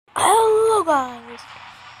So guys,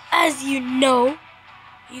 as you know,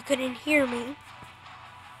 you couldn't hear me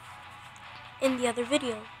in the other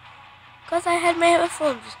video because I had my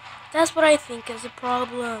headphones. That's what I think is a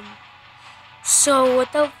problem. So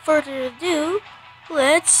without further ado,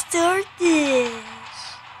 let's start this.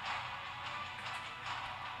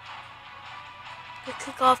 The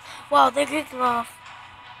kickoff. Wow, they're kicking off.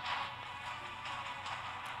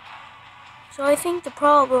 So I think the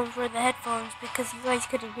problem for the headphones, because you guys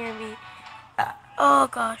couldn't hear me. Oh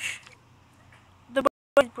gosh, the board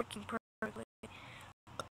is working perfectly.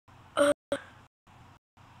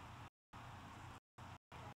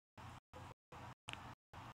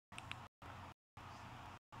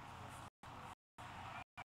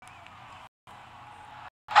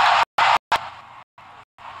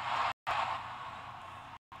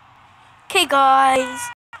 Okay,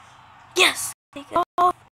 guys. Yes, take it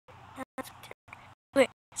off. Wait,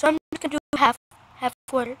 so I'm just gonna do half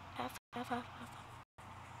quarter, half.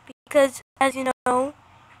 Because as you know,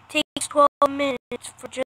 it takes 12 minutes for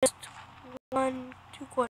just 2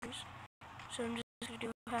 quarters. So I'm just gonna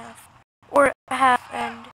do half, or half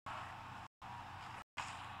and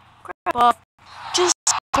crap off. Just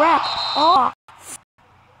crap off.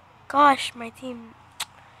 Gosh, my team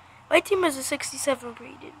is a 67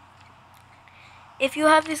 rated. If you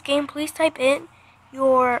have this game, please type in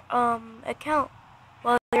your account,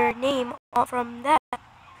 well, your name from that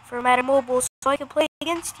for Madden Mobile, so I can play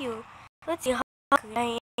against you. Let's see how good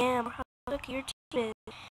I am, or how good your team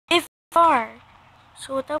is. If far.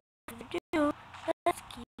 So without further ado, let's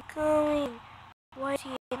keep going. Why is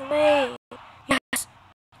he in the way? Yes,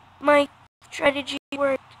 my strategy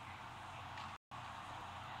worked.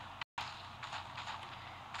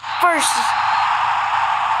 First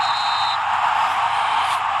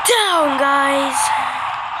down, guys.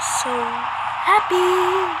 So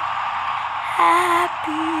happy.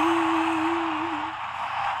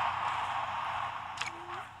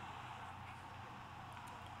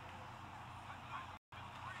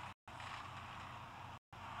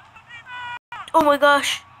 Oh my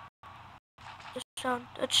gosh.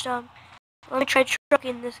 Touchdown. Let me try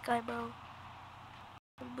trucking this guy, bro.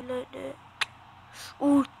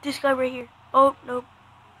 Ooh, this guy right here. Oh, nope.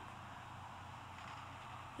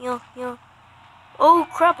 Yo. Oh,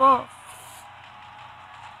 crap off.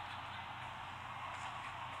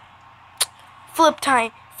 Flip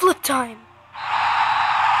time.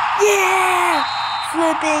 Yeah!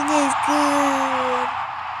 Flipping is good.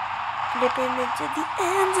 Flipping into the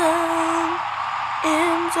end zone.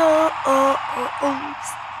 End zones.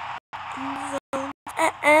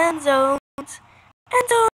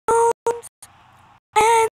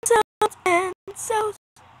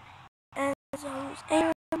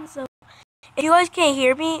 If you guys can't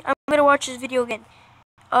hear me, I'm gonna watch this video again.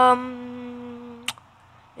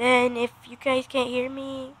 And if you guys can't hear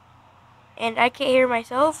me, and I can't hear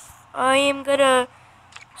myself, I am gonna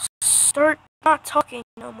start not talking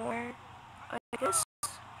no more. I guess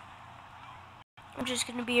I'm just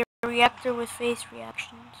gonna be a reactor with face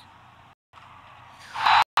reactions.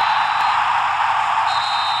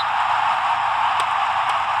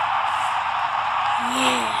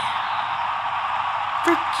 Yeah.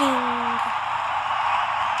 Freaking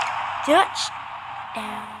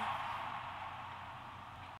touchdown.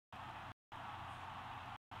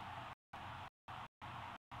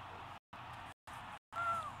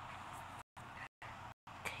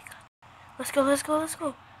 Okay, let's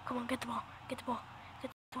go. Come on, get the ball,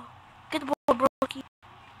 bro.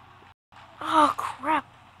 Oh crap.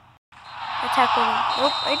 I tackled him.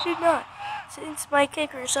 Nope, I did not. Since my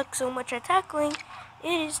kicker sucks so much at tackling, it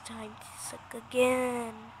is time to suck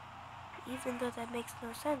again. Even though that makes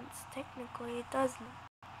no sense. Technically, it doesn't.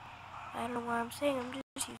 I don't know what I'm saying. I'm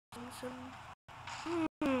just using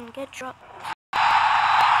some... get dropped.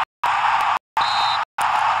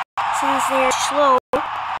 Since they're slow,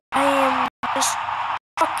 I am just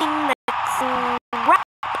fucking the crap.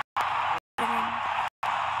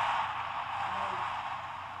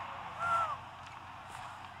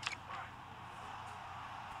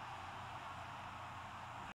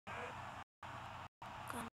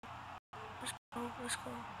 Let's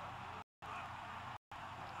go.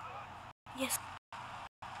 Yes.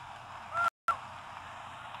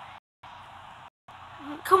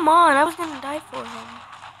 Come on, I was gonna die for him.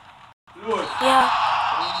 Yeah.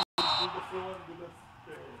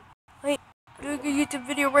 Wait, I'm doing a YouTube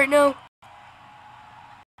video right now.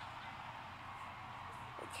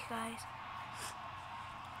 Okay, guys.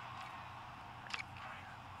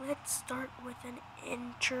 Let's start with an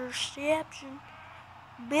interception.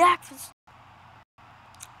 Backfist.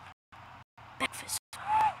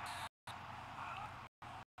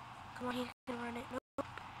 Come on, he's gonna run it. Nope.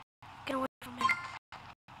 Get away from him.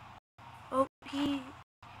 Oh, he's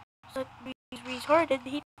retarded.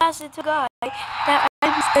 He passed it to a guy that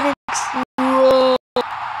I'm gonna troll.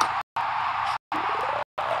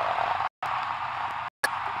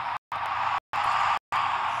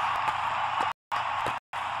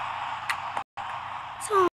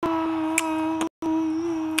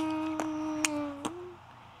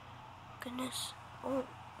 Goodness.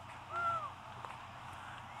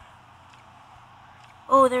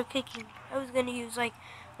 Oh, they're kicking. I was gonna use like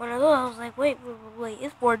one of those. I was like, wait,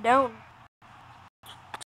 it's 4 down.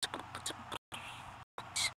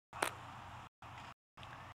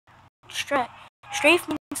 Strafe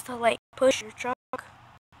means to like push your truck.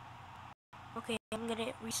 Okay, I'm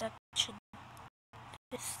gonna reception.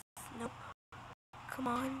 This, nope. Come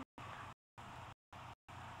on.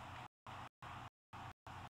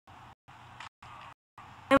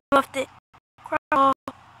 I left it. Crap.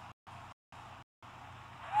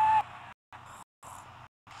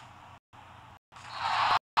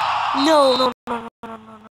 No.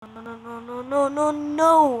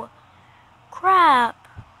 Crap.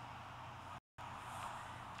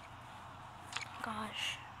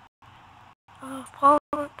 Gosh. Oh,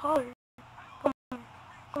 Pollard. Come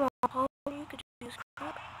on, Pollard. You could do this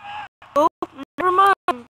crap. Oh, never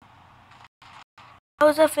mind. How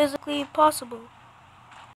is that physically possible?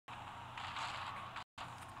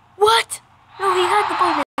 What? No, he had the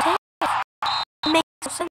ball in his hand. It makes no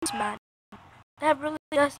sense, man. That really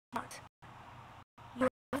does not. You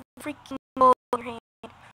have the freaking ball in your hand,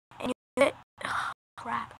 and you get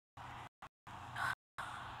crap.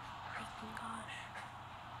 Freaking gosh.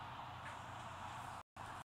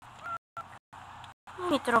 Let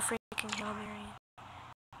me throw freaking Hail Mary.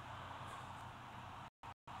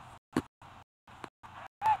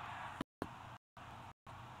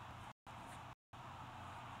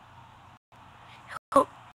 Oh.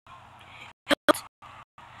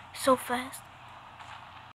 So fast.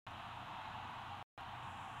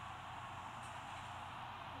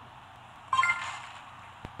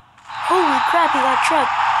 Holy crap, he got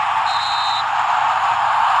trucked.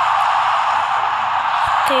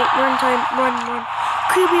 Okay, run time, run.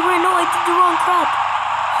 Creepy, run, no, I did the wrong crap.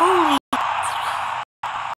 Holy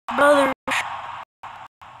brother.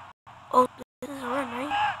 Oh, this is a run,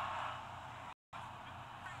 right?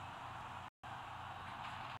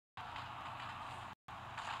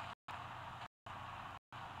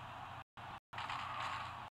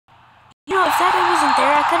 You know, if that guy wasn't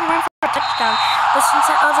there, I couldn't run for a touchdown. But since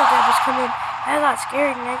that other guy was coming, I got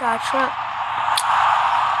scared and I got trucked.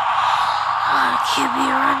 QB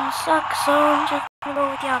run sucks, so I'm just gonna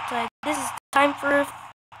go with the outside. This is time for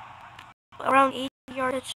around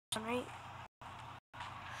 80-yard touchdown, right?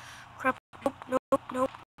 Crap.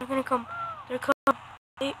 Nope. They're gonna come.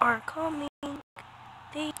 They are coming.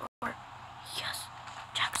 They are. Yes.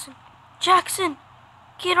 Jackson.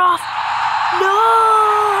 Get off. No.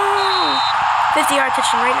 50-yard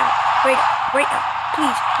touchdown right now. Right now.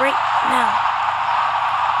 Please, right now.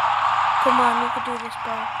 Come on, we can do this,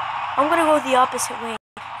 bro. I'm gonna go the opposite way.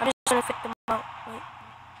 I'm just gonna fit them out. Wait.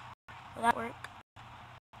 Will that work?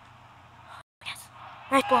 Yes.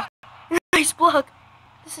 Nice block.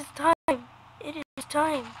 This is time. It is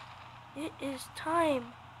time. It is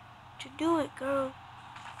time to do it, girl.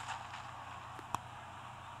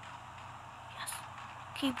 Yes.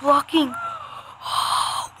 Keep blocking.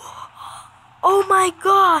 Oh my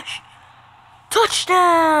gosh.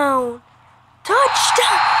 Touchdown.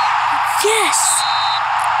 Yes.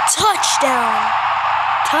 Touchdown.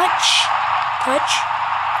 Touchdown.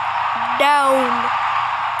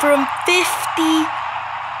 From 50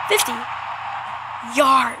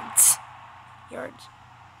 yards.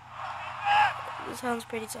 This sounds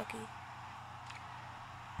pretty sucky.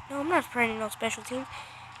 No, I'm not playing no special teams.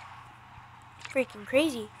 Freaking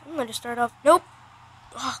crazy. I'm gonna start off. Nope.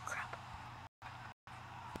 Oh, crap.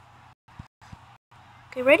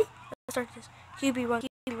 Okay, ready? Let's start this. QB run.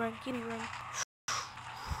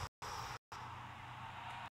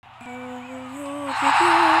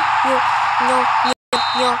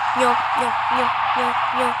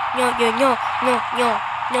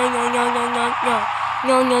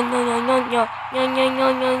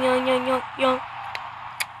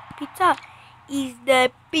 Pizza is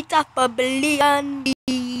the pizza pavilion.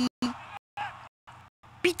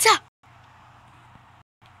 Pizza.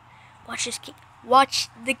 Watch this kick. Watch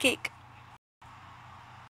the kick.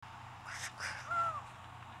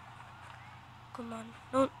 Come on.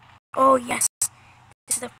 No. Oh yes.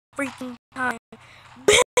 This is the freaking time.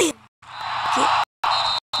 Bam!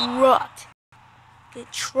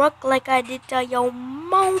 Get trucked like I did to your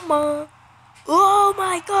mama. Oh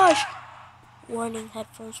my gosh! Warning,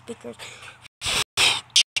 headphone speakers.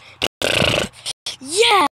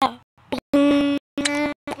 Yeah!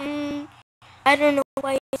 I don't know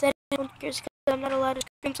why I said headphone speakers because I'm not allowed to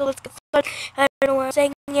scream, so let's get started. I don't know why I'm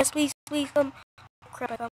saying. Yes, please, please come. Oh,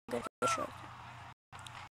 crap, I'm gonna get trucked.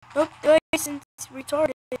 Nope, the license is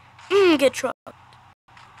retarded. Get trucked.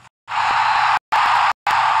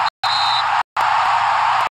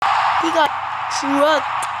 He got trucked.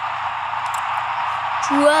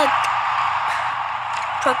 Truck.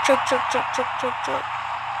 Truck.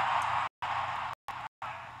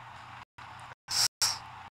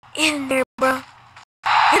 In there, bro.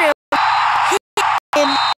 Hit him. Hit him.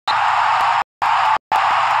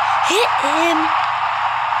 Hit him.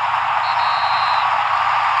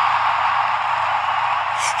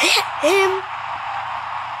 Hit him.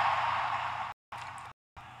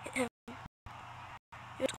 Hit him.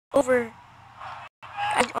 It's over.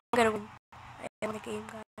 I'm gonna win. I won the game,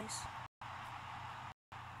 guys.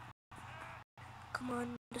 Come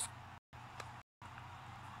on. Just...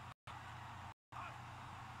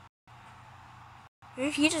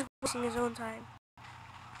 He's just wasting his own time.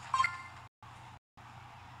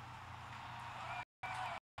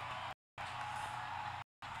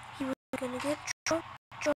 He was gonna get trucked.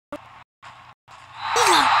 He got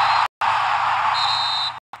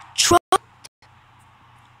trucked.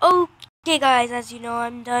 Okay, guys, as you know,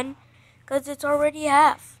 I'm done. Because it's already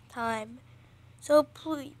half time. So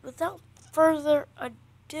please, without further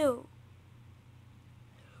ado,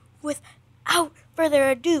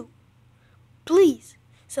 please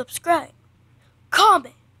subscribe,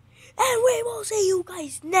 comment, and we will see you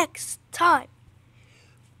guys next time.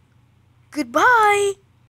 Goodbye.